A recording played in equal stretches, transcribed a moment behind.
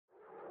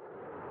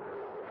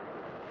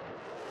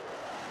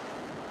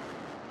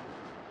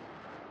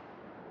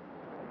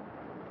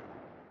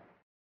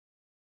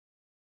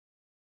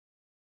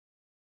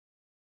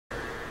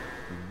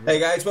Hey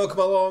guys, welcome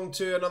along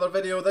to another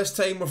video. This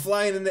time we're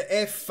flying in the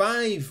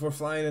F5. We're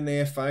flying in the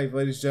F5,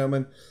 ladies and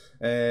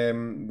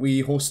gentlemen.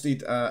 We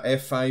hosted a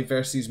F5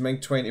 versus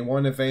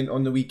MiG-21 event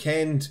on the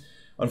weekend.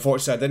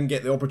 Unfortunately, I didn't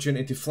get the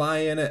opportunity to fly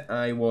in it.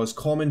 I was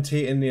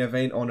commentating the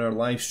event on our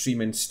live stream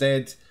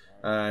instead,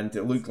 and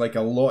it looked like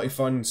a lot of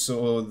fun.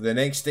 So the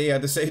next day I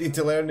decided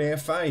to learn the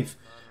F5.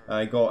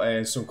 I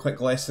got some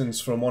quick lessons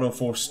from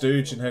 104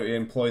 Stooge on how to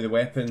employ the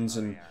weapons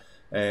and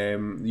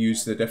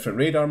use the different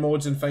radar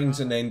modes and things,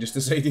 and then just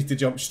decided to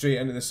jump straight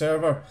into the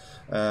server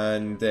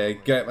and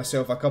get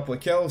myself a couple of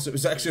kills. It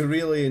was actually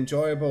really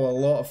enjoyable, a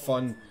lot of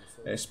fun,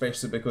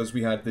 especially because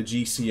we had the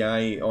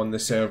GCI on the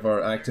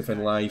server active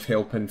and live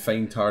helping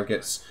find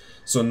targets,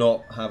 so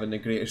not having the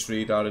greatest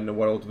radar in the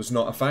world was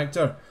not a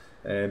factor.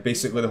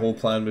 Basically the whole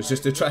plan was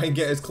just to try and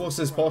get as close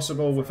as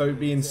possible without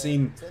being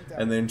seen,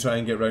 and then try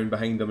and get round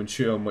behind them and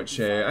shoot them, which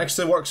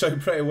actually works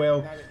out pretty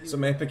well.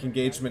 Some epic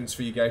engagements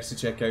for you guys to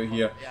check out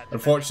here.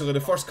 Unfortunately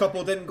the first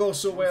couple didn't go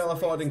so well. I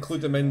thought I'd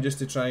include them in just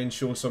to try and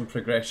show some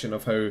progression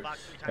of how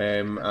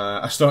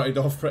I started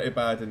off pretty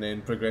bad and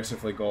then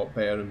progressively got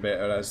better and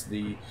better as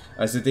the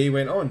day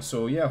went on.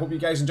 So yeah, I hope you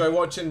guys enjoy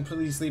watching.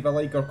 Please leave a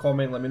like or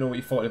comment, let me know what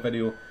you thought of the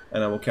video,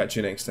 and I will catch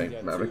you next time.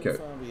 Maverick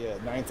out. Yeah,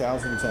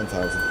 9,000,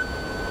 10,000.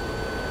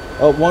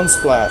 Oh, one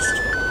splashed.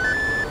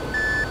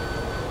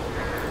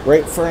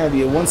 Right in front of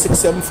you.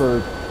 167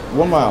 for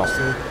 1 mile.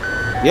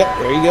 Yep,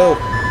 there you go.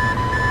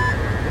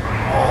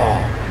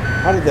 Oh,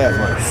 how did that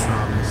miss?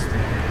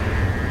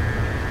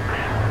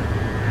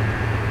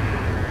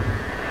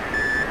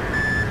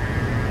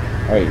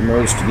 Alright,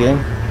 merged again.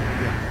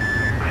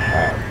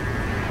 Alright.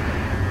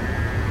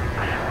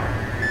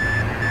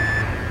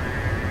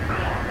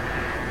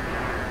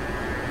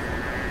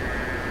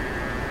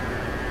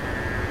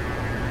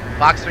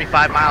 Box 3,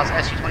 5 miles,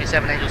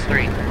 SU-27, Angels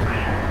 3.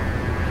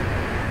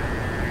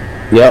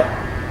 Yep.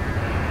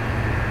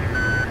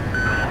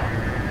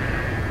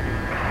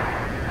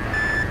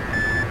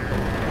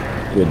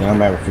 Good, now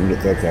Maverick can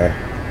get that guy.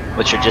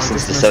 What's your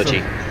distance to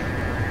Sochi?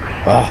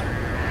 Ah.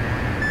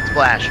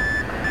 Splash.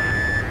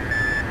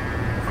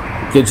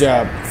 Good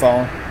job,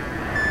 Fallen.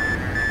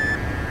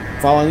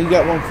 Fallen, you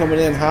got one coming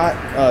in hot.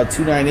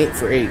 298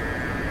 for 8.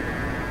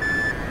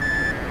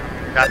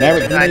 Got the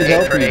Maverick, you need 298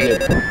 help for or you 8.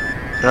 good?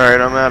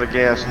 Alright, I'm out of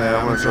gas now.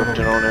 I'm gonna jump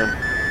it on in.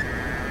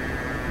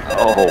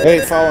 Oh.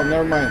 Hey, Fallen,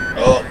 never mind.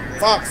 Oh,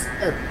 Fox!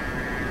 There.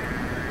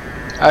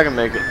 I can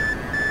make it.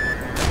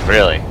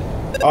 Really?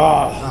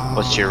 Oh.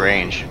 What's your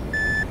range?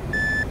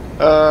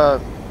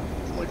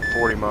 Like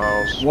 40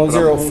 miles.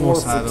 104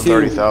 for 2.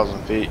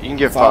 30,000 feet. You can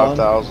get Fallen.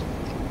 5,000.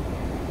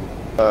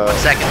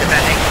 Second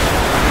defending.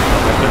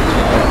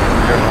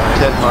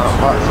 10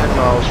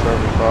 miles for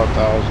every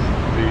 5,000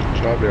 feet.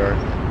 So I'll be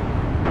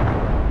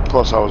alright.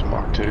 Plus I was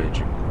Mach 2.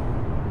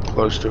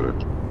 Close to it.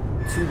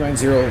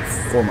 290,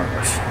 4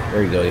 miles.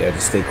 There you go, yeah,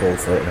 just stay cold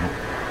for it now.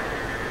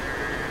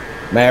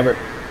 Maverick.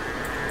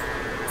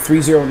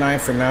 309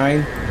 for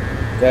 9.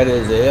 That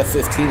is a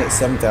F-15 at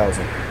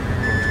 7,000.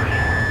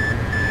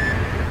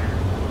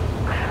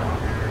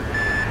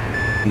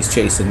 He's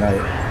chasing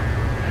Knight.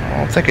 I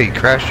don't think he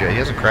crashed yet. He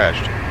hasn't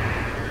crashed.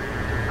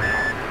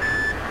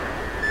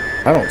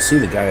 I don't see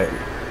the guy that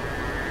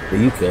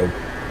you killed.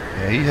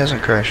 Yeah, he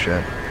hasn't crashed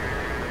yet.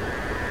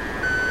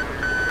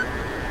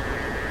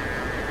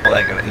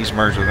 He's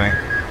merged with me.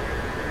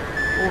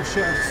 Oh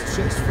shit,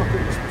 shit's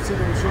fucking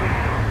sitting on the shot.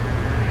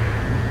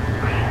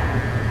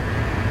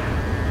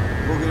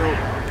 Look it up.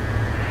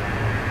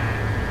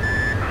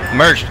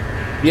 Merged.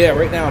 Yeah,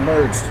 right now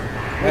merged.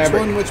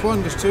 Maverick. Which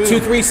one? There's two.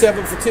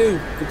 237 for 2.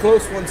 The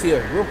close one's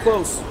here. Real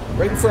close.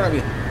 Right in front of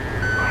you.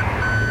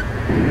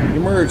 You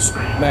merged,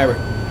 Maverick.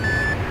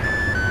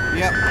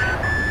 Yep.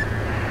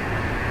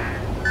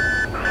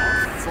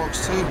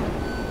 Fox 2.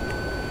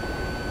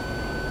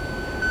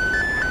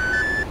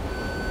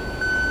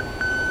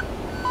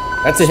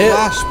 That's a hit.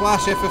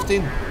 Splash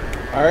F-15.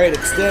 Alright,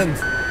 extend.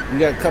 You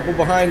got a couple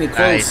behind you, close.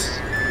 Nice.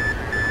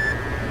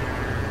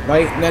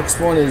 Right,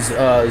 next one is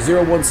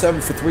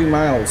 017 for 3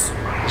 miles.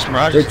 This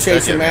Mirage They're is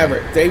chasing dead yet,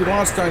 Maverick. They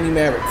launched on you,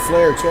 Maverick.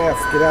 Flare, chaff,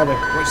 get out of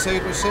there. Which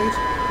side? Which side?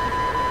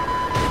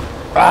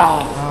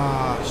 Ah!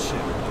 Ah,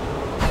 shit.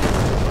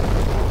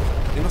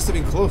 They must have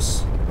been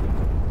close.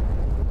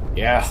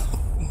 Yeah.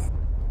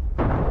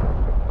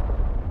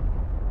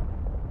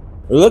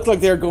 It looked like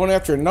they were going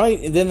after a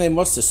Knight, and then they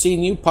must have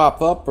seen you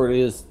pop up, or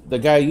the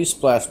guy you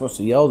splashed must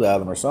have yelled at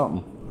them or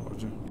something.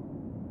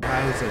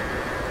 How is it?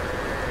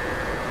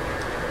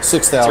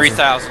 6,000.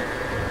 3,000.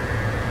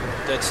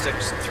 Dead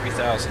sticks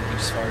 3,000. He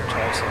just fired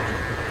twice on him.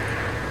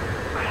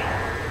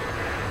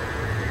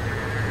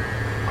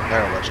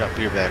 Better watch out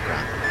for your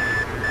background.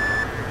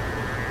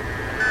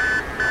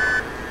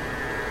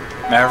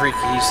 Maverick,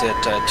 he's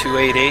at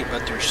 288,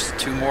 but there's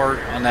 2 more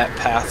on that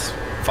path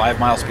 5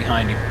 miles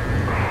behind you.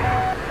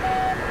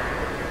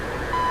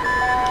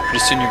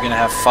 Pretty soon you're gonna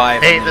have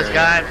 5. Hey, this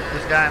guy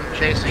I'm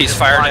chasing. He's just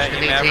fired launched at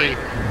an you, ET. Maverick.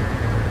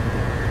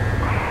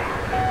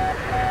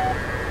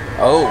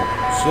 Oh,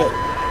 shit.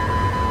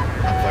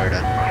 I'm fired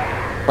up.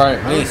 Right, I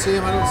don't see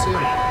him. I don't see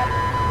him.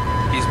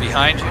 He's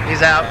behind you.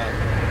 He's out.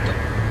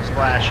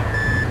 Splash.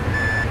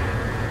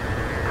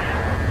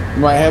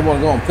 You might have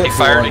one going pit. He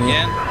fired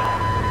again.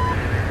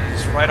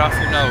 He's right off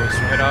your nose.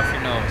 Right off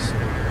your nose.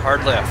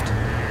 Hard left.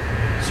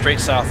 Straight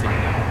south of you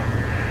now.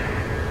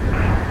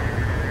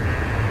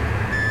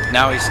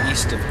 Now he's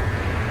east of you.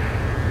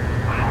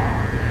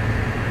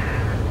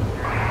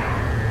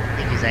 I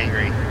think he's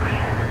angry.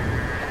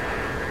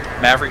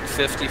 Maverick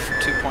 50 for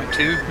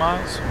 2.2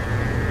 miles.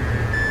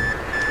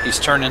 He's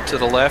turning to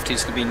the left.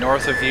 He's going to be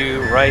north of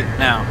you right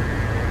now.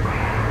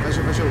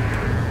 Visual.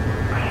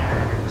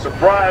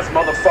 Surprise,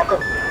 motherfucker!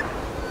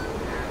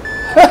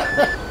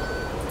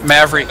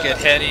 Maverick at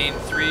heading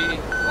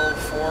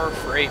 304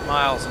 for 8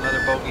 miles.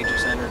 Another bogey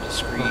just entered the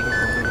screen.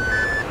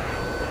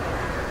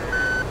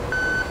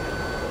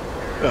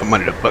 I'm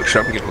under the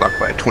buckshot. I'm getting locked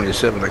by a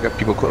 27. I got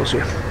people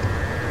closer.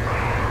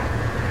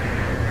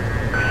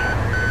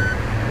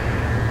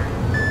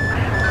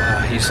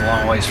 He's a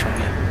long ways from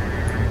you.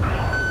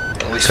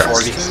 At least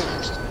 40.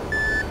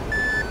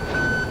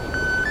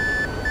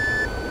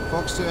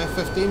 Fox to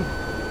F15.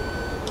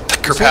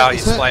 Kerpow, you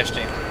splashed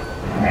him.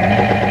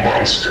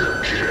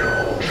 Monster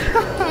kill.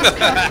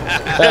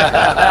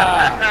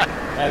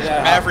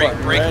 Maverick,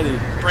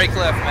 break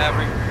left,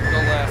 Maverick. Go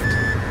left.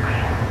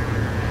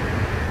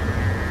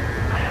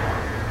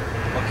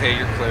 Okay,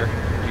 you're clear.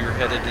 You're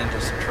headed into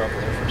some trouble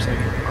there for a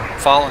second.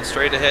 Following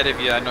straight ahead of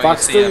you, I know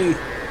Fox you see 3. him.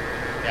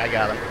 Yeah, I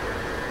got him.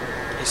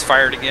 He's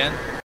fired again.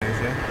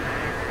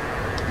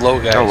 Low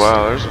guys. Oh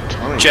wow, there's a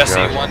ton of Jesse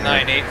guys on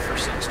 198 for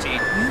 16.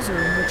 User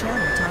in your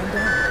channel timed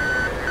out.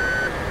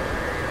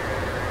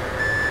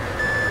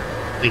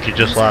 I think you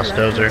just lost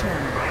Dozer.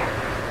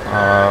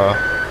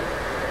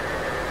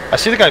 I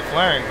see the guy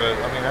flaring, but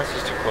I mean that's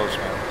just too close,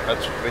 man.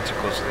 That's way too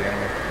close to the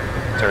enemy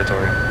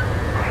territory.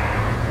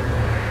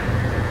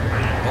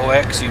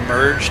 OX, you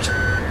merged.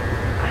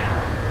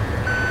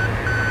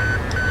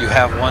 You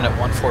have one at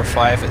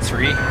 145 at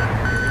 3.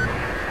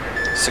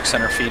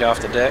 600 feet off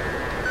the deck.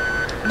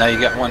 Now you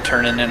got one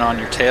turning in on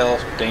your tail,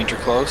 danger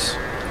close.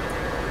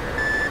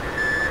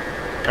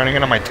 Turning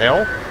in on my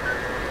tail?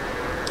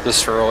 This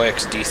is for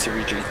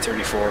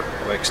OXD3G34,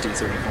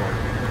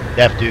 OXD34.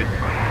 Deaf dude.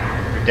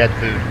 You're dead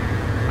food.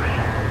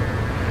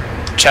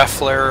 Chaff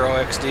flare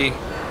OXD.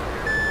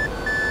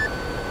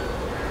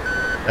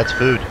 That's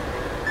food.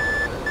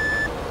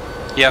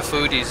 Yeah,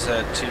 food, he's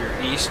to your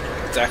east,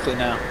 exactly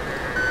now.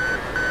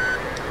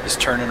 He's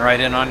turning right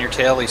in on your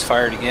tail, he's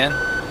fired again.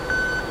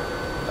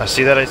 I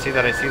see that, I see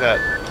that, I see that.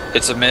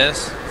 It's a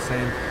miss.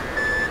 Same.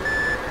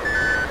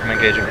 I'm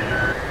engaging.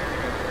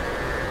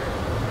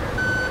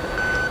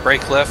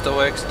 Break left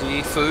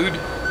OXD, food.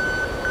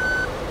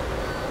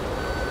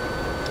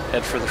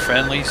 Head for the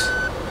friendlies.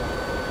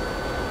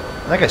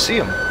 I think I see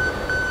him.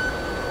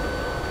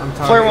 I'm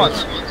Flare targeting.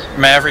 once.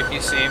 Maverick,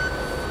 you see him.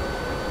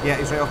 Yeah,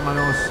 he's right off my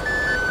nose.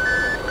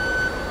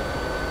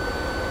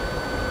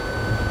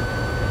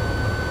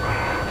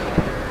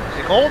 Is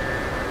he cold?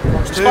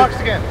 Fox He's 2.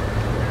 foxed again.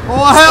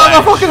 Oh hell,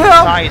 no fucking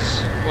hell!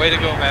 Nice. Way to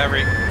go,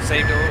 Maverick.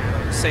 Saved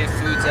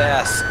food's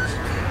ass.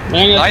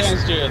 Many Nice.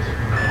 thanks, dude.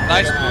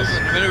 Nice Very nice.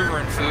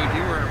 maneuvering, food.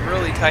 You were in a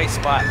really tight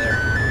spot there.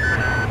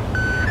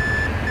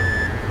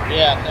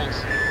 Yeah,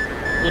 thanks.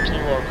 Good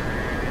teamwork.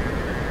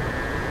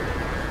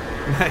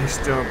 Nice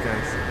job,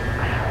 guys.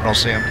 I don't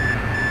see him.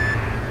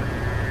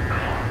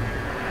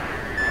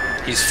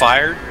 He's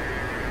fired.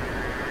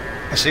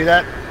 I see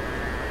that.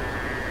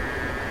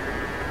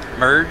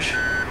 Merge.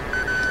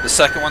 The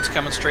second one's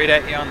coming straight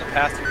at you on the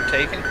path you were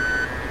taking.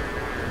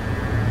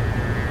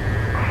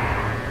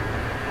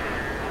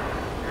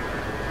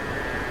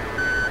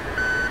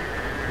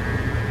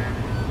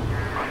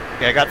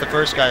 Yeah, I got the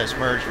first guy that's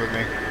merged with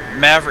me.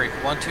 Maverick,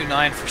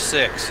 129 for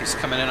 6. He's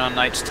coming in on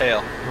Knight's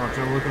tail.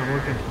 Roger, I'm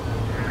looking.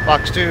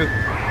 Fox 2.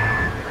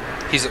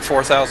 He's at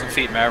 4,000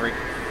 feet, Maverick.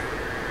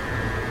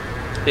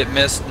 It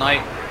missed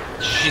Knight.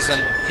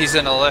 He's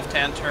in a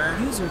left-hand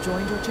turn. User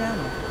joined your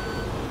channel.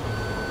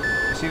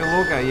 You see the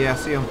low guy? Yeah, I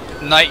see him.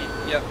 Knight,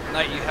 yep,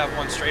 Knight, you have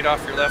one straight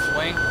off your left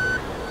wing.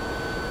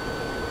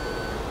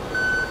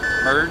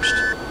 Merged.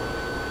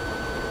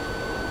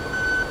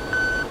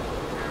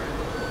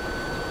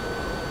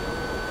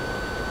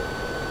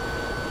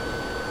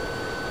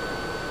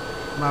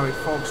 Maverick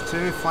Fox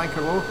 2,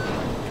 flanker low.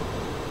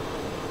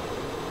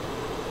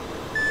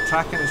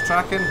 Tracking, it's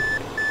tracking.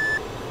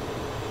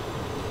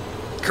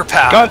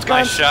 Kerpow, Guns,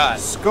 nice guns. shot.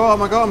 Scott,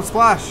 I got him,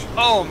 splash.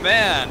 Oh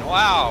man,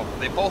 wow,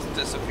 they both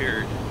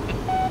disappeared.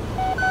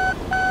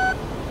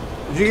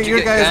 Did you get Did your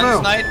you guy get as guns,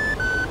 well? Knight?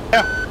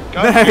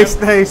 Guns, Nice,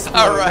 yeah. nice.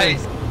 All right.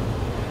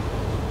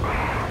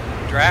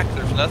 Drac,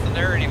 there's nothing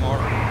there anymore.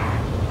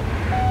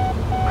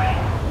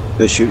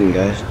 Good shooting,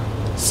 guys.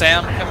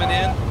 Sam coming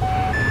in.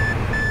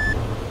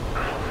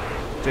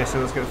 Jesse,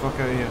 let's get the fuck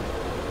out of here.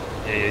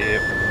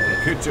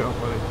 Yeah. Good job,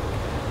 buddy.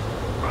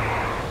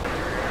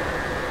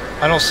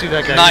 I don't see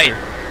that guy Knight, either.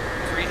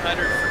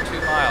 300 for 2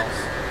 miles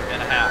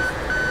and a half.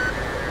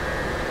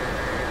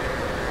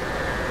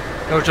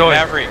 No joy.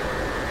 Maverick,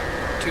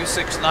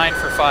 269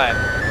 for 5.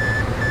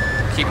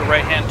 Keep a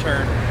right-hand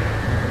turn.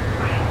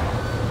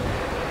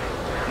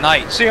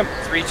 Knight. See him.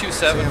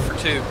 327 for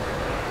 2.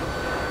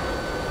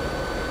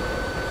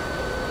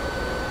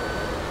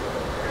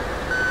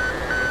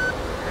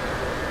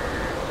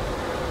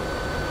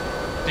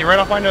 Is he right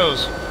off my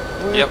nose?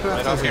 Yep,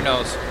 right off your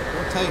nose.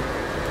 What type?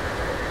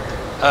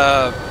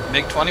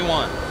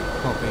 MiG-21.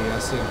 Copy, I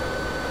see him.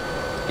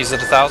 He's at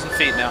 1,000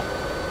 feet now.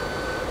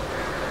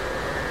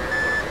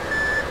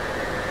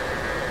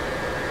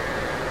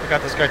 I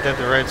got this guy dead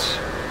to rights.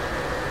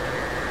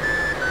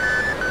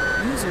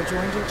 User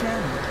joined your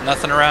channel.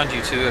 Nothing around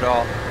you two at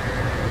all.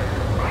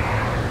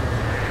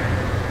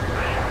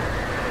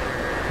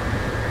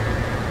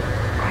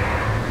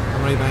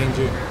 I'm right behind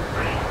you.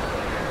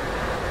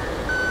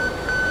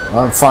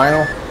 On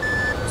final.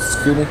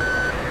 Scooby.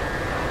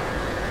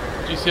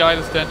 GCI,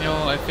 this is Daniel.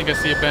 I think I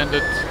see a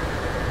bandit.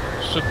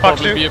 Should Fox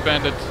probably 2. be a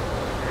bandit.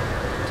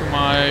 To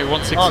my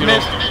 160. Oh,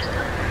 missed.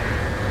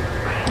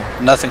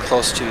 Nothing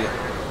close to you.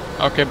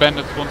 Okay,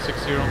 bandit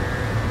 160.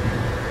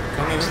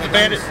 This is the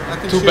bandit.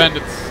 Two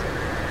bandits.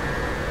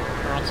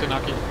 Around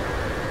Senaki.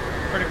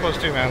 Pretty close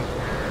too, man.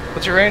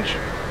 What's your range?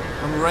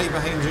 I'm right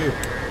behind you.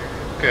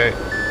 Okay.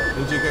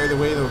 Need you get out of the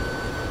way though.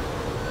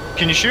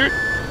 Can you shoot?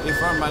 Hey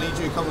firm, I need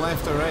you to come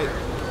left or right.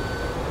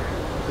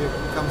 Here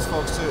comes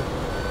Fox 2.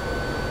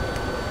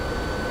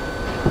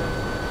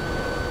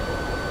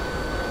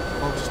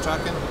 Fox is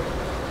tracking.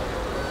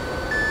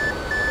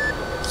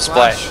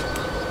 Splash.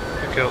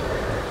 Good kill.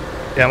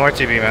 Yeah, I'm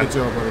RTB, man. Good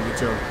job, buddy, good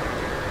job.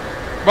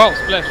 Wow,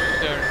 splash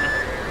there.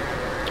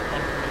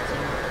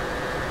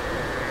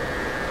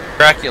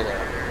 Dracula.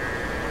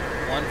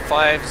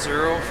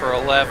 150 for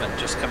 11,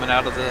 just coming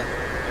out of the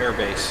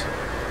airbase.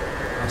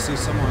 I see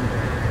someone.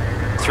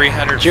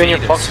 300 Junior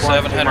feet, Fox at 1,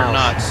 700 miles.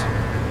 knots.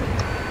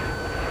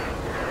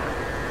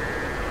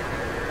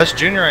 That's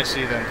Junior I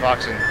see then,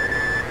 Foxing.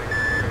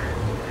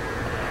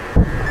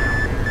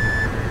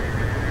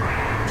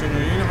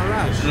 Junior, you in a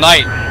Mirage?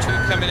 Knight, 2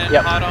 coming in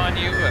Yep. hot on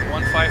you at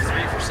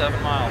 153 for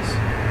 7 miles.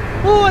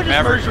 Ooh, I just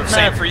Maverick, merged with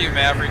same Mav. for you,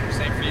 Maverick,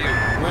 same for you.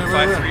 Where?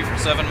 153 for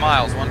 7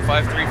 miles,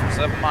 153 for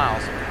 7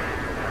 miles.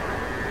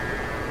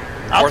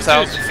 Altitude.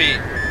 4,000 feet.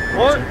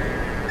 What?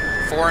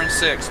 4 and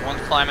 6, one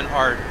climbing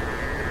hard.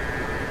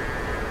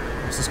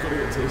 It's just gonna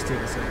get tasty in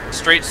a second.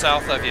 Straight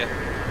south of you.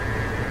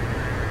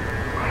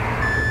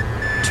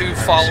 2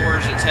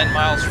 followers at 10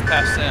 miles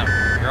past them.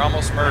 You're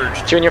almost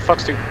merged. Junior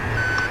Fox 2.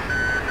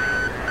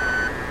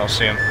 I'll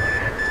see him.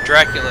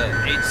 Dracula,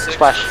 8-6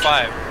 Splash. for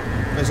 5.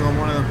 Visual on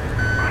one of them.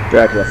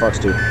 Dracula, Fox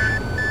 2. You're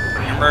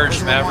merged,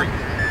 Visual on Maverick.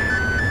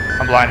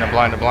 one. I'm blind, I'm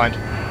blind, I'm blind.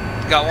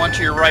 Got one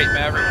to your right,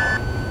 Maverick.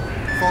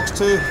 Fox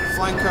 2,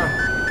 flanker.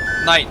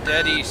 Knight,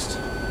 dead east.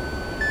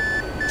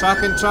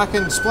 Tracking,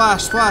 tracking,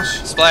 splash,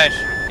 splash. Splash.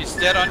 He's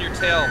dead on your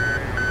tail.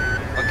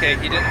 Okay,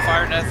 he didn't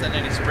fire nothing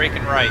and he's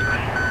breaking right,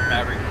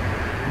 Maverick.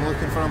 I'm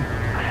looking for him.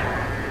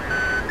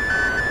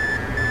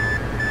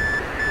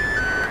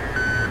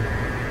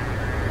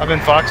 I've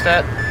been foxed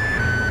at.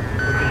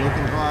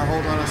 Looking. Oh,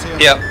 hold on, I see him.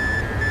 Yep.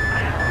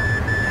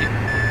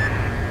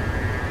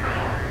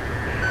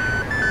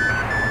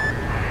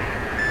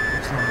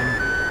 It's not him.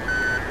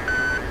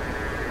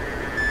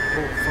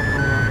 Oh, fuck,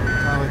 hold on.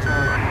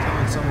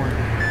 Tally, someone.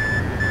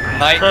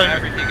 Knight, Flare.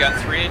 Maverick, you got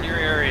 3 in your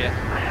area.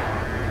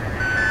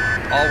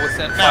 All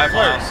within 5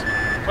 Flare. miles.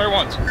 Flare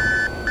once.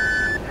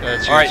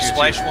 Alright,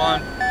 splash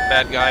 1.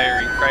 Bad guy or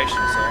he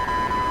crashing, so.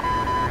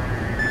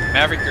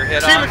 Maverick, you're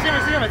hit See him, on. I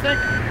see him, I think.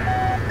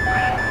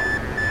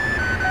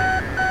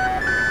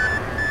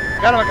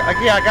 Got him,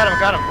 yeah, I got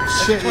him.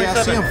 Shit, yeah, I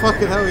see him.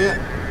 Fucking hell, yeah.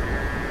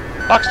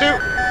 Fox 2.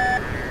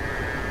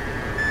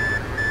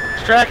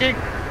 He's tracking.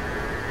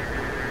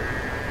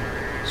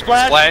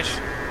 Splash. Splash.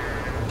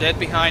 Dead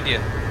behind you.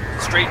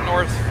 Straight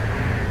north.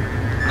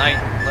 Knight,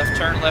 left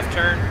turn, left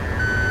turn.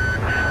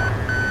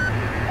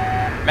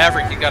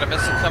 Maverick, you got a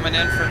missile coming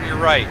in from your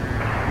right.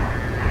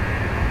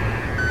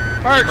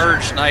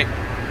 Merge, Knight.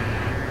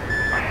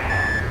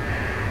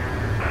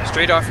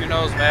 Straight off your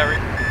nose,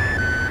 Maverick.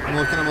 I'm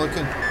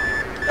looking.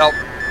 Oh,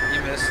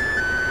 you missed.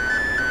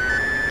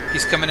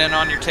 He's coming in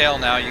on your tail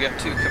now. You got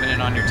 2 coming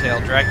in on your tail.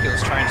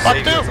 Dracula's trying to Fox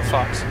save you 2. with a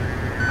fox.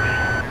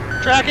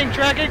 Tracking.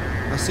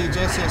 I see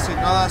Jesse,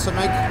 no, that's a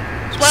Meg.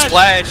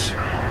 Splash.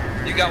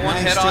 You got one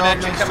Nice head on job,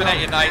 engine nice coming job.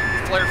 at you, Knight.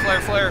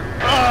 Flare.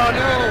 Oh,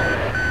 no.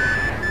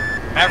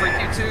 Maverick,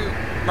 you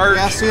 2. Merge.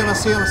 Yeah, I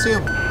see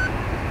him.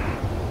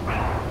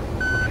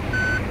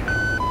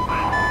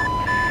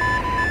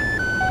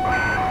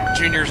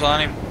 Junior's on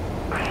him.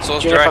 So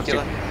is Junior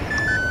Dracula.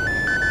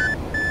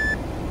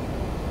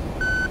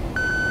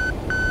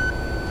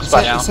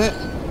 That's it.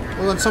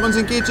 Hold on, someone's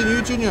engaging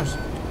you, Juniors.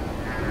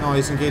 No,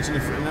 he's engaging you.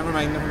 Never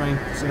mind.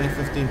 It's an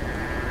F-15.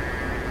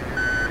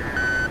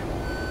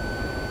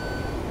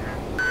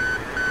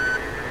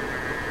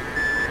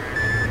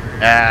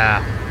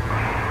 Ah,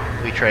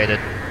 we traded.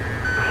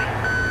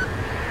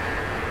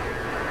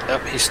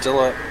 Yep, he's still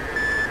up.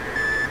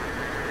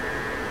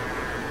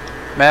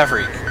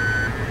 Maverick.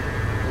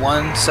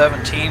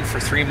 117 for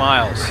 3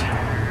 miles.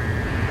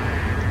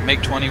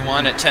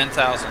 MiG-21 at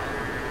 10,000.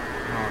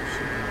 Oh,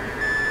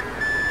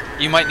 shit.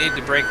 You might need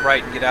to break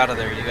right and get out of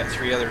there. You got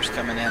 3 others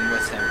coming in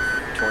with him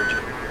towards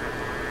you.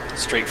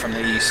 Straight from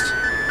the east.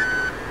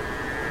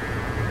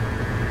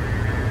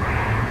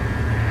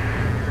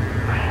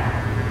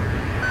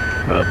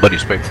 Buddy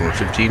spec from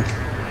 15.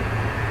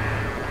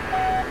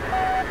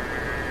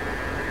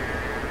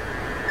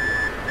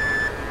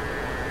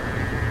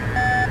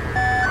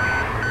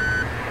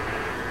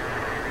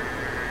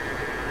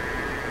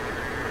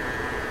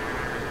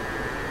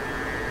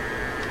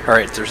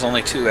 Alright, there's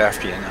only 2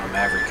 after you now,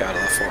 Maverick, out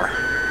of the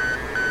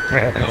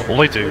 4.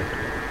 Only 2.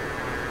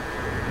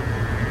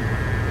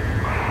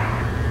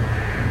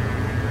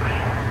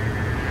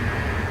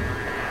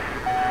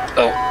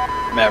 Oh,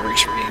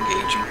 Maverick's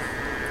re-engaging.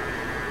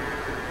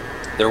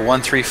 They're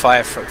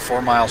 135 foot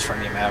 4 miles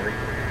from you, Maverick.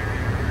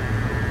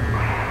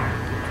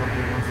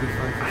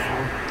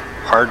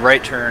 Hard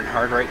right turn,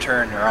 hard right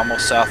turn. They're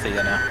almost south of you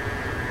now.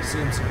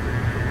 Seems.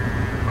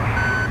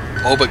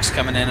 Obik's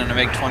coming in a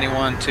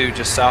MiG-21 too,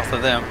 just south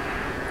of them.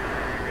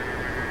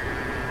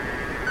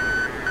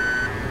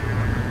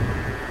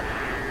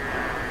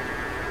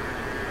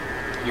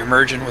 You're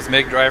merging with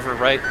MiG driver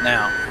right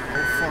now.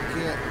 Oh fuck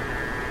yeah.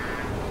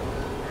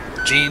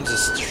 Jeans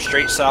is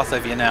straight south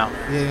of you now.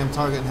 Yeah, I'm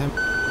targeting him.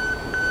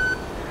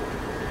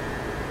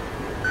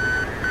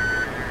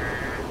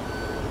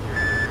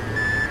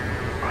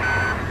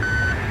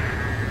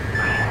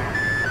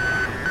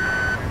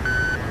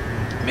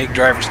 MiG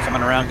driver's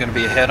coming around, going to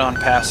be a head-on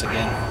pass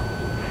again.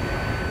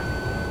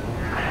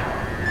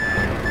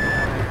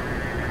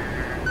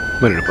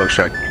 Minute a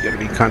buckshot. You got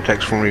any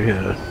contacts for me?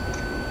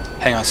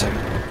 Hang on a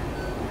second.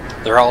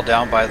 They're all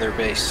down by their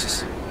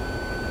base.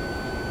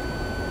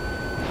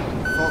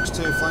 Fox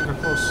 2, flanker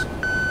close.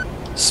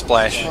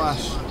 Splash.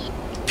 Splash.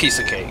 Piece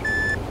of cake.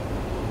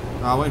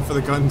 I went for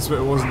the guns, but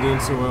it wasn't doing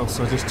so well,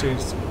 so I just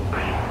changed.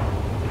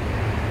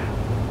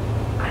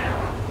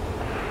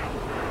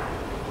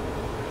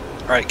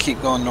 Alright,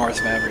 keep going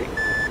north, Maverick.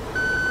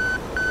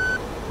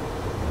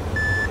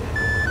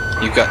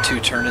 You've got 2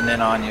 turning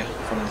in on you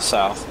from the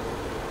south.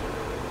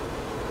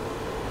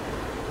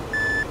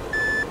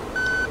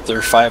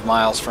 They're 5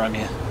 miles from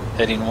you,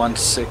 heading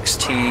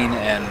 116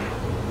 and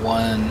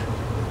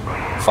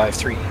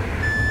 153.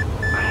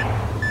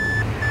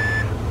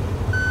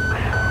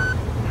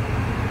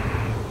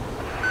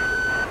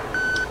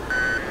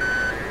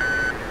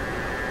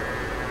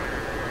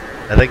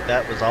 I think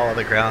that was all of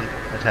the ground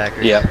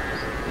attackers. Yep.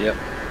 Yep.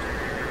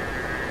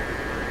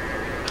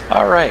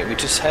 Alright, we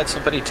just had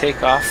somebody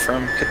take off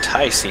from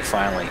Kataisi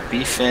finally.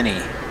 B.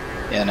 Finney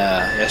in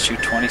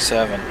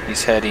SU-27.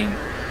 He's heading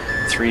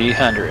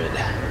 300.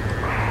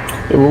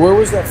 Hey, well, where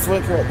was that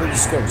flicker at British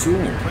Scout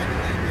Junior?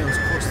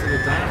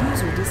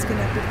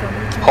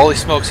 Holy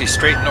smokes, he's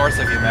straight north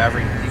of you,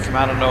 Maverick. He came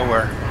out of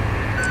nowhere.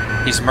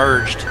 He's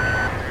merged.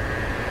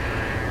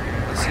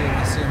 I see him,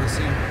 I see him, I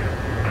see him.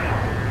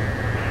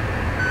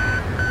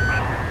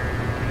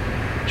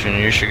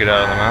 Junior, you should get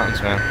out of the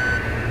mountains, man.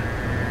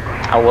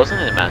 I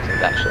wasn't in the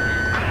mountains, actually.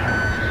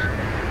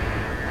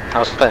 I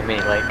was playing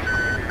me, like...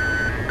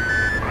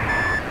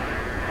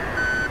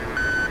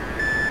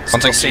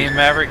 Something seen,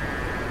 Maverick?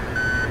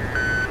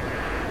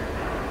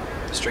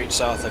 Straight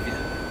south of you.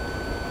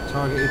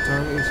 Targeted,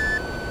 targeted.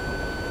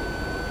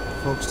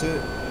 Fox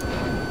 2.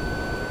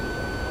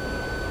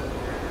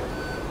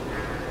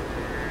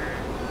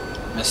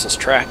 Missiles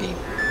tracking.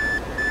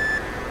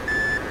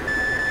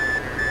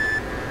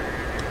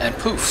 And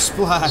poof.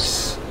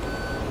 Splash.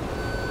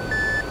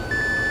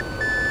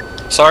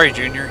 Sorry,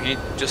 Junior. He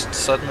just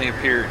suddenly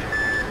appeared.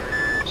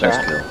 That's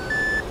cool.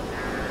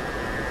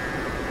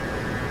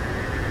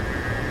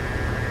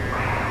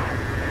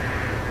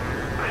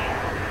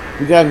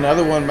 We got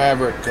another one,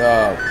 Maverick.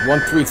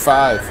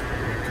 135.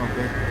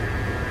 Copy.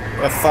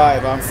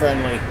 F5. I'm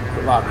friendly.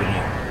 Quit locking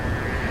you.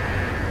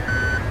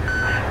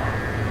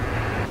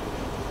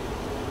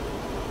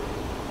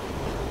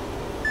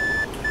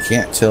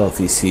 Can't tell if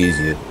he sees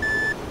you.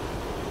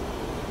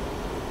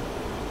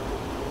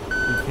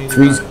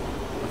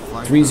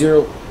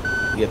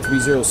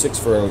 306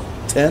 for a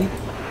 10.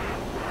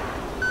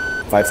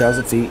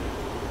 5,000 feet.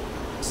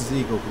 This is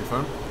Eagle,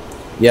 confirm?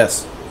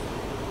 Yes.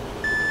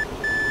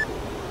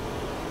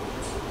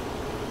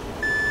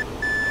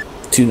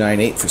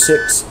 $298 for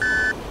 6.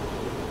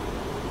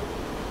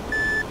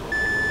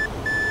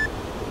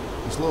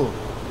 It's low.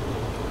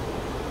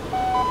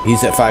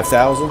 He's at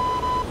 5,000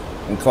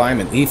 and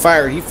climbing. He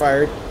fired. He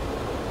fired.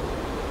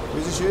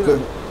 Who's he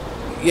shooting?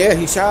 Yeah,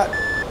 he shot.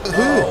 Who?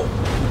 Oh,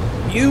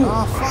 you.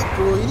 Oh fuck,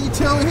 bro! You need to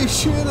tell me he's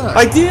shooting at.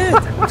 I did.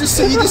 You just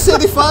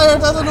said he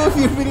fired. I don't know if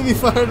you really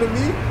fired at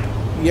me.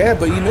 Yeah,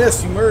 but you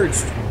missed. You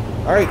merged.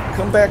 All right,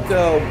 come back.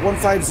 150.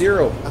 I see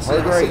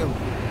him.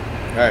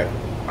 All right.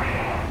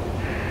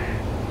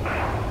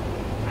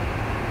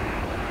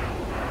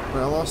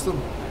 Right, I lost him.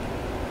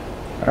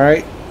 All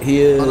right,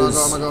 he is. Oh no, I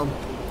got him.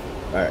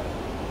 All right.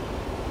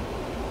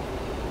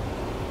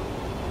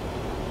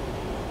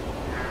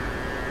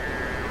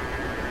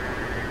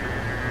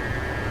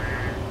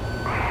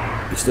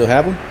 You still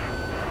have him?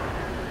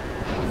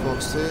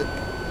 Fox 2.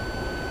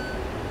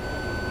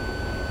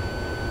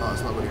 Oh,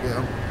 it's not going to get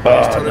him. Oh,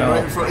 He's turning no.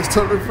 right in front. He's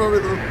turning in front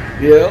of me though.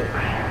 Yep.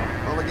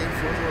 Oh, the game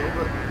froze a little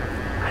bit.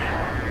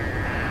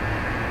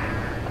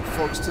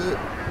 Fox 2.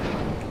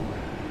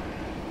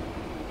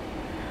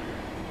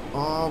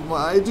 Oh,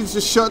 my engine's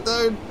just shut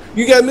down.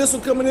 You got a missile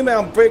coming in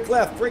now. Brake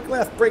left,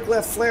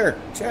 flare.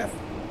 Chaff.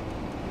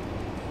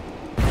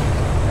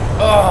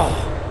 Oh.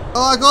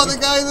 Oh, I got the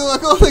guy though. I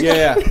got the guy.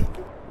 Yeah.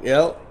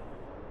 Yep.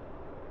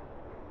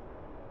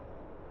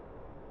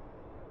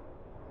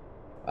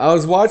 I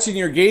was watching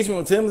your engagement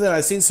with him, then I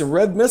seen some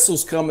red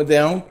missiles coming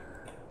down.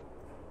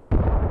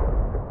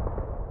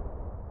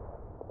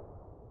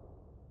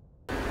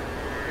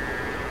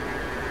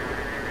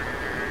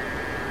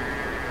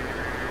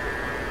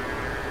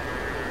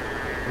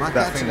 Am I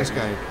catching this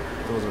guy?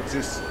 Is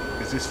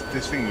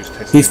this thing was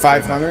testing? He's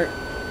 500.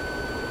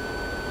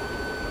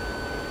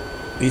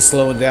 He's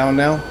slowing down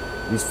now.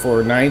 He's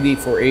 490,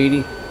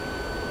 480.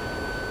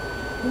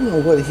 I don't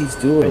know what he's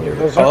doing here.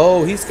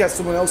 Oh, he's got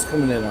someone else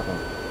coming in on him.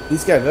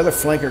 He's got another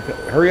flanker.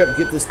 Hurry up and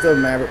get this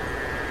done, Maverick,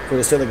 before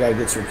this other guy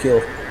gets your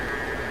kill.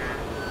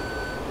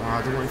 Oh,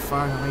 I don't want to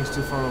fire. I think he's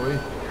too far away.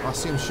 Oh, I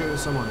see him shooting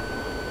someone.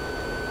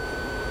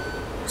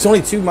 It's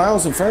only 2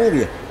 miles in front of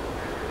you.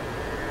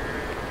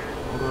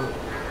 Hold on.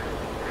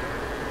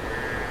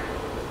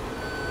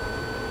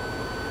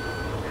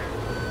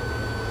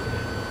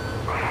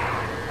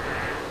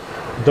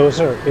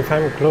 Dozer, if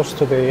I'm close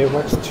to the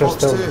airworks,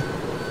 just Fox 2.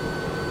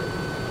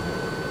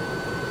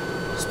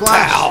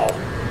 Splash! Ow.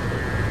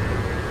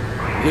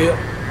 Yep.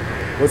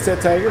 What's that,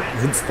 Tiger?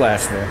 Good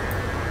splash, man.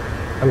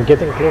 I'm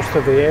getting close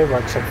to the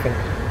airworks, I think.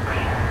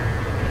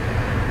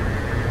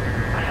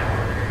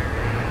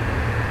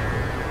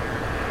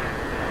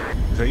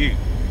 Is that you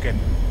again?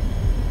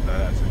 No,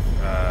 that's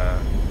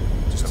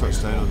just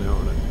touched down on the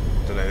alternate.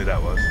 Don't know who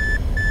that was.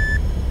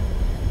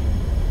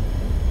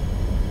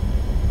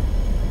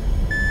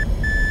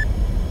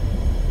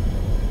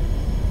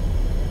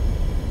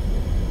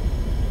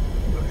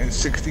 Looking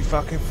 60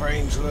 fucking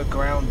frames on the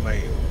ground,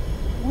 mate.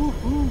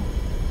 Woohoo!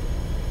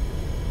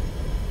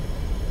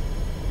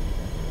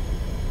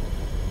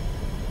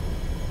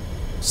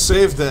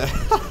 Saved it!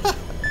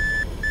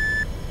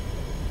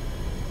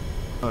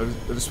 I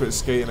just went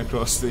skating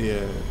across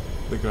the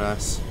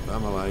grass.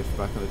 I'm alive,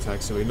 back on the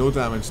taxiway. No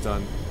damage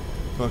done.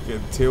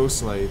 Fucking tail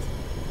slide.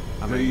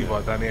 So you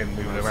are down here and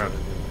moving around.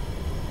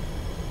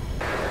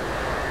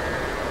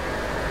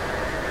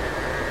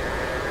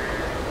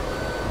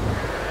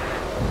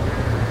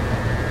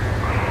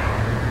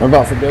 I'm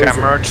about for Dozer. Got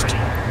merged.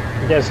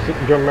 Yes,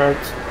 you're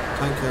merged.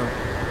 Thank you.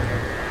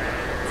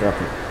 Drop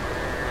it.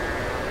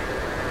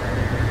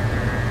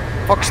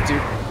 Fox 2.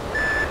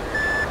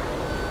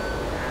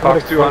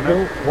 Fox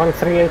 200.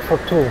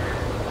 13842.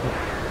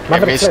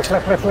 Maverick,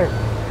 flare.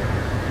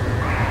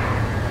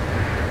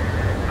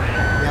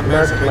 Yeah,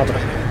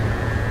 Maverick.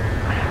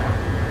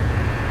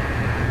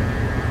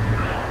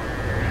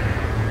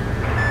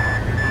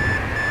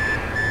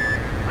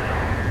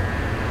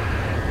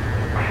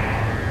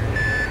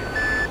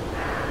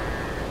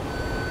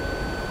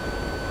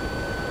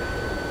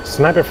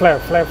 Sniper flare.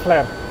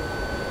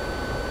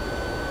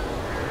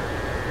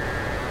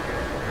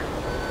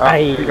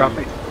 He got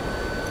me.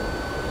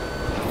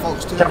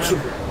 Fox 2.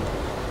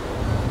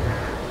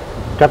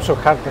 Capsule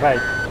hard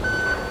right.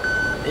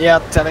 Yeah,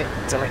 telly.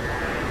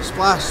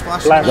 Splash.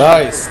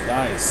 Nice.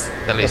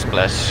 Telly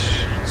splash.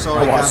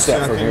 Sorry, I watched Capsule,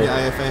 that I from couldn't here.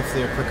 get IFF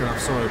there quick enough.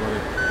 Sorry,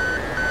 buddy.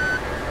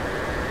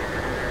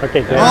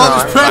 Okay, good. Oh,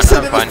 it was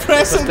pressing! It was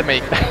pressing! To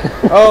me.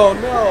 Oh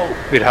no!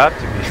 It had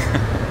to be.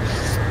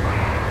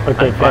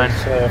 Okay, guys,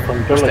 from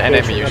your What's the location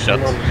enemy you at shot?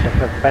 the moment, I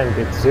have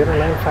Bandit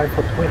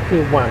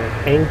 09521,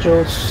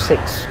 Angel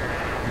 6.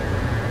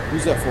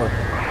 Who's that for?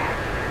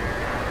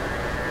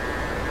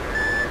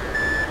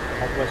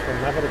 That was from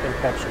Maverick and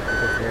Capsule,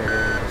 because they were in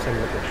the same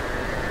location.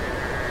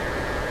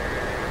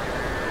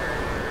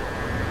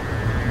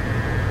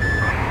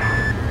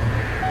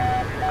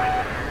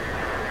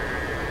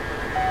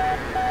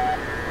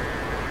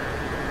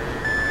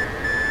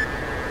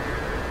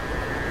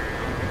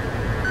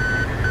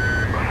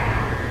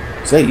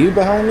 Is that you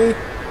behind me?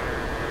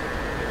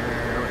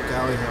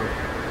 Galley Hill.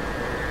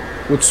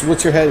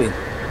 What's your heading?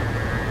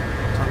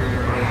 Turn in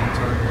your right and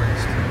turn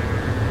west.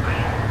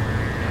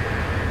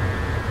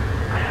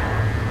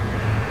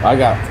 I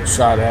got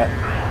shot at.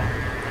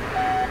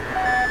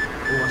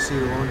 Oh, I see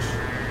the launch.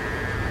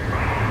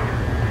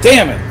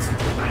 Damn it!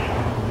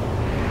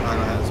 I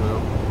got that as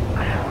well.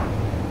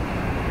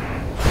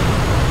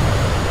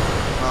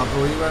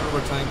 Bro, you went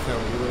over Tank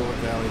Hill, you were over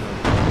Galley Hill.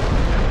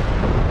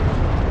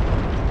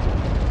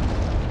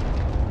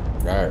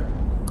 Alright.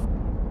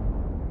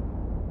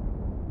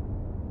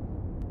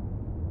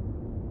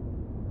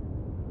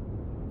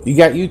 You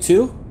got you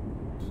too?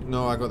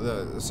 No, I got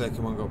the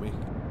second one got me.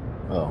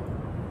 Oh.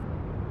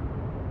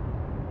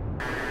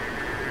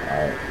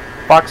 Alright.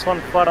 Fox 1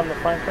 flat on the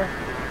flanker.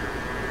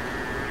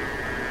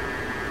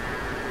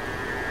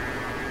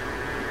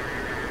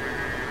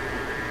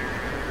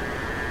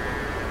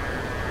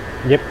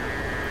 Yep.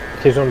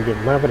 He's on you.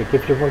 Maverick,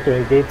 if you want to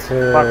engage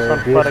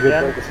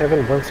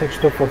DSU-27,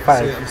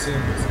 16245. I'm seeing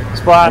him.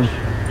 Splash.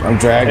 I'm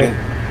dragging.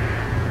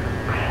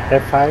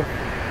 F5.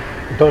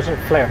 Doesn't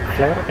flare.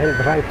 Flare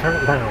and right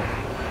turn down.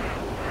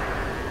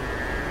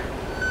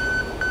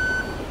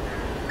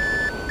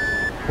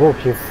 Whoa,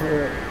 he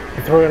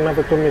threw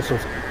another 2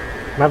 missiles.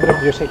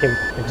 Maverick, you see him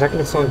exactly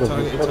in front of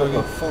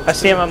you. I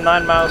see him. I'm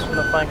 9 miles from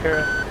the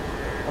flanker.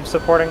 I'm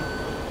supporting.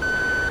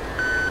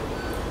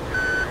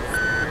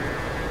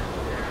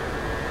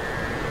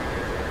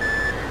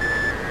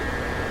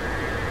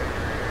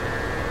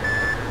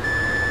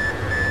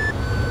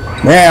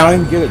 Man, I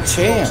didn't get a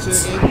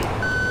chance.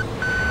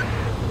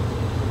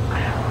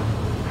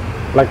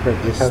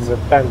 Blackbird, you have the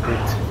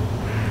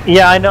bandit.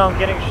 Yeah, I know. I'm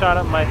getting shot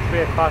at my 3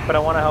 o'clock, but I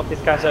want to help these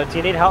guys out. Do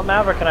you need help,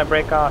 Mav, or can I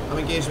break off? I'm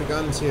engaged with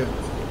guns here.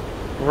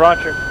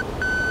 Roger.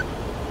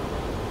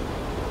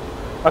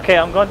 Okay,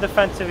 I'm going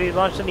defensive. He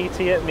launched an ET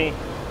at me.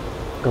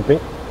 Copy.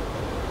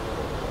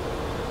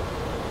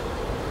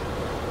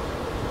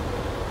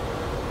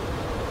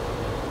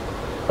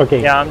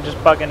 Okay. Yeah, I'm just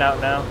bugging out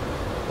now.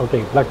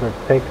 Okay, Blackbird,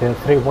 take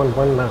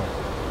 311 now.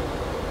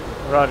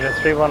 Roger,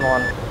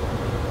 311.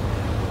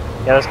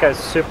 Yeah, this guy's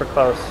super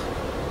close.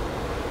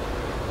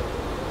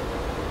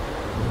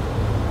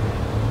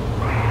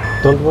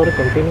 Don't worry,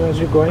 continue as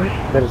you're going.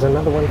 There's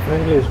another one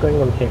friendly is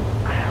going on him.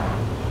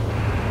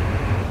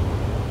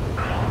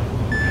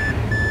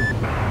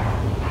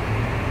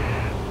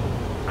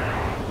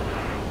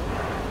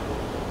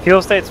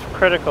 Fuel state's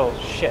critical.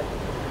 Shit.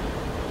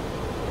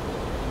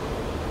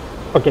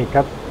 Okay,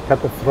 cut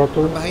the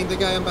throttle. I'm behind the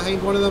guy. I'm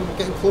behind one of them. I'm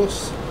getting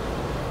close.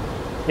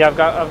 Yeah, I've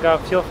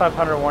got fuel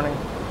 500 warning.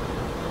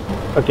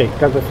 Okay,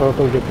 cut the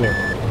throttle. You're clear.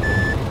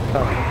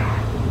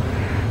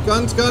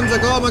 Guns, guns! I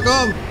got him! I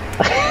got him!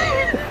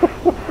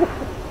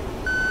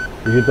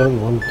 You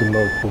don't want to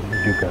know who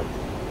you got.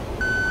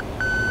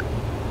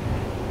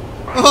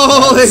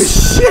 Holy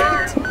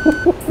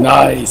shit!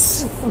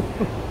 Nice.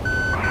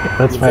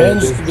 That's fine.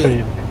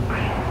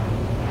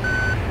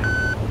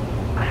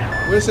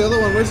 Where's the other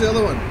one? Where's the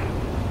other one?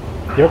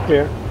 You're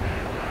clear.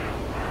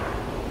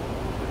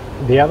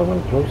 The other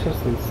one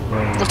closest is...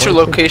 What's your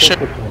location?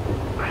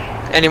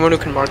 Anyone who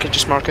can mark it,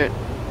 just mark it.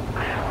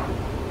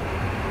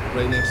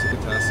 Right next to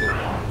Potassium.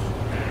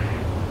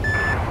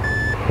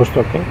 Who's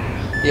talking?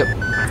 Yep.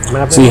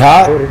 Maverick, See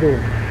hot? for you.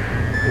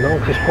 No,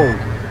 he's cold.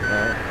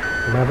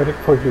 Maverick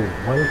for you.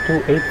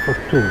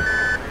 12842.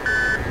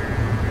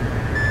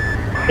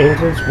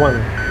 Angels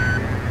 1.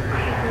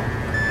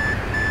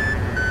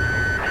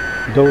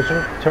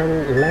 Dozer, turn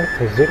left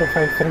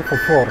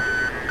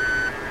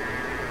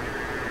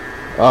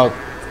 05344.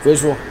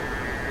 Visual.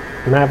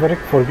 Maverick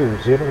for you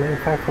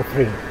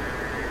 09543.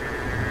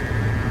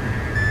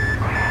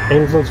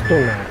 Angels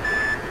 2 now.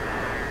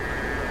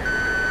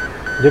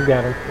 You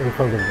got him in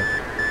front of you.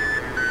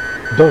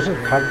 Dozer,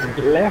 hard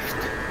left.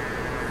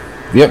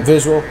 Yep,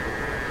 visual.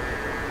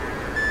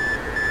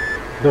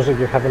 Dozer,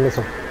 you have a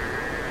missile.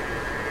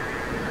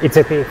 It's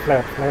a T,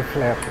 flare, flare,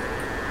 flare.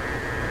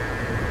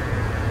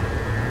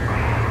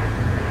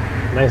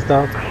 Nice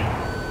dot.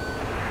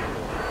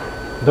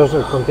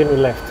 Dozer, continue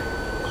left.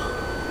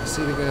 I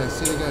see the guy, I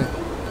see the guy.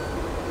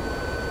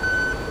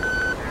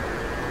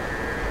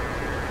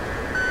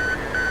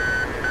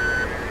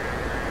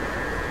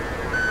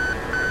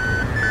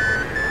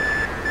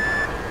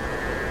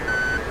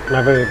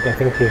 Maverick, I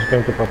think he's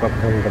going to pop up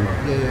from the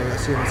map. Yeah, I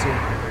see him, I see him.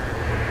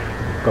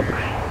 Copy.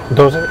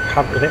 Dozer,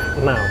 hard left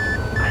now.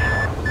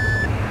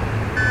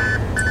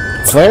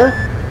 Flare?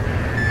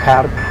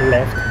 Hard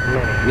left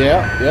now.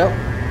 Yeah, yep.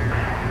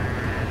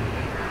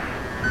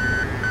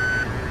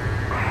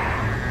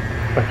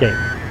 Okay.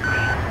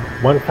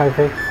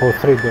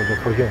 15843 Dozer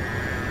for you.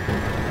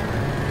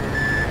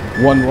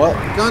 One what?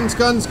 Guns,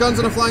 guns, guns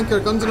on a flanker,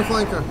 guns on a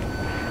flanker.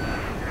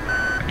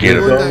 Get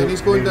him. He's going down,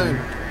 he's going down.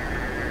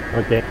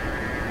 Okay.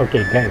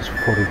 Okay, guys,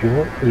 for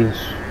you is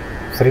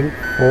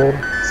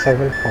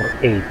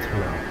 34748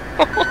 now.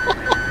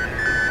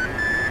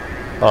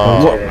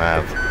 Oh, What?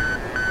 Mav.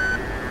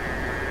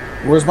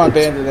 Where's my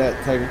bandit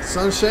at, Tiger?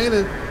 Sun's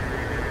shining.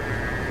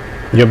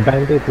 Your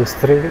bandit is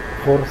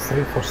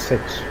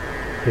 34346.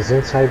 He's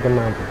inside the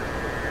mountain.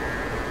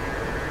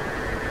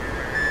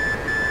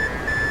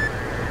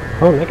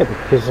 Oh, negative.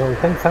 He's on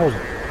 10,000.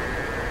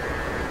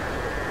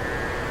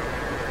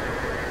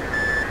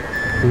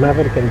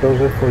 Maverick and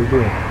Dozer for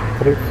you.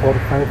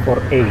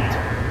 34548.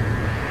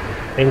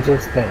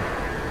 Angels 10.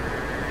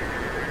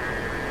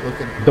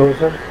 Looking.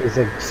 Dozer is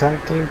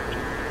exactly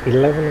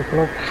 11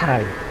 o'clock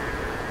high.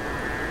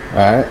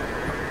 Alright.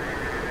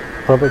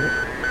 Probably.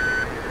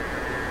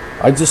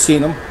 I just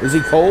seen him. Is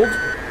he cold?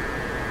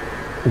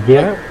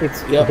 Yeah,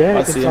 it's Yep, yeah, I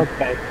it's see him.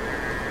 okay.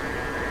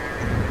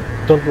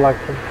 Don't block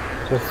him.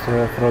 Just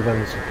throw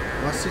them.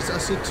 I see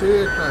two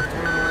aircraft,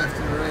 one on the left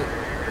and the right.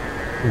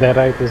 The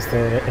right is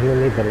the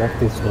enemy, the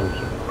left is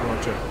Dozer.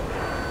 Roger.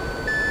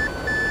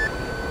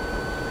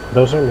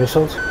 Those are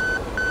missiles.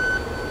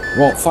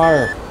 Won't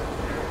fire.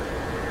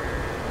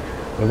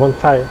 They won't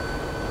fire.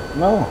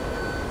 No.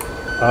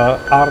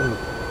 Armed.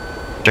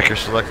 Check your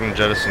select and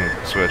jettison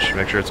switch.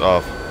 Make sure it's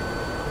off.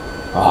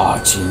 Oh,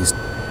 jeez.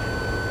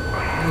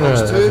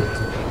 First two.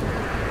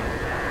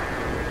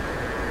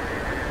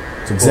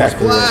 It's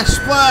exactly Splash,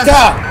 splash!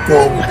 God!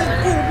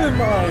 That could have been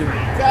mine!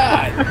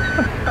 God!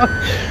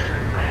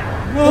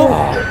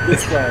 Oh, good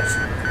splash.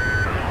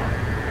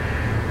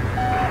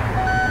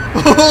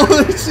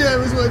 Holy shit, it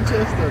was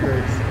Winchester,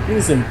 nice.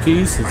 He's in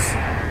pieces.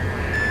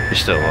 He's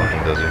still walking,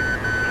 does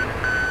he?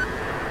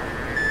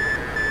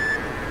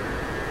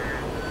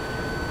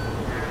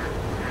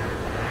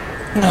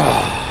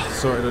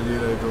 Sorry, on you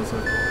there,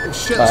 Dalton. Oh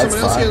shit, That's someone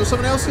else fine. here, there's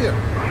someone else here.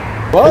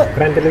 What?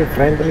 Friendly,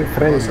 friendly,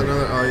 friendly. That's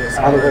another, oh yes,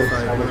 I will another go,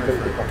 five, I will another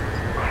go. five.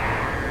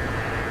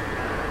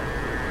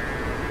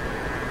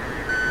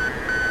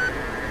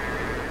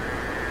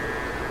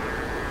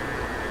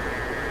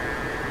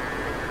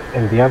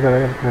 And the other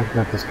aircraft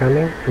that is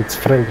coming, it's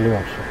friendly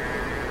also.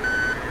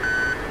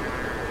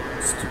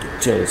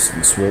 Stupid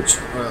jettison switch.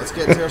 Alright, let's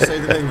get to our side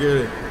of the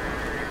Nguri.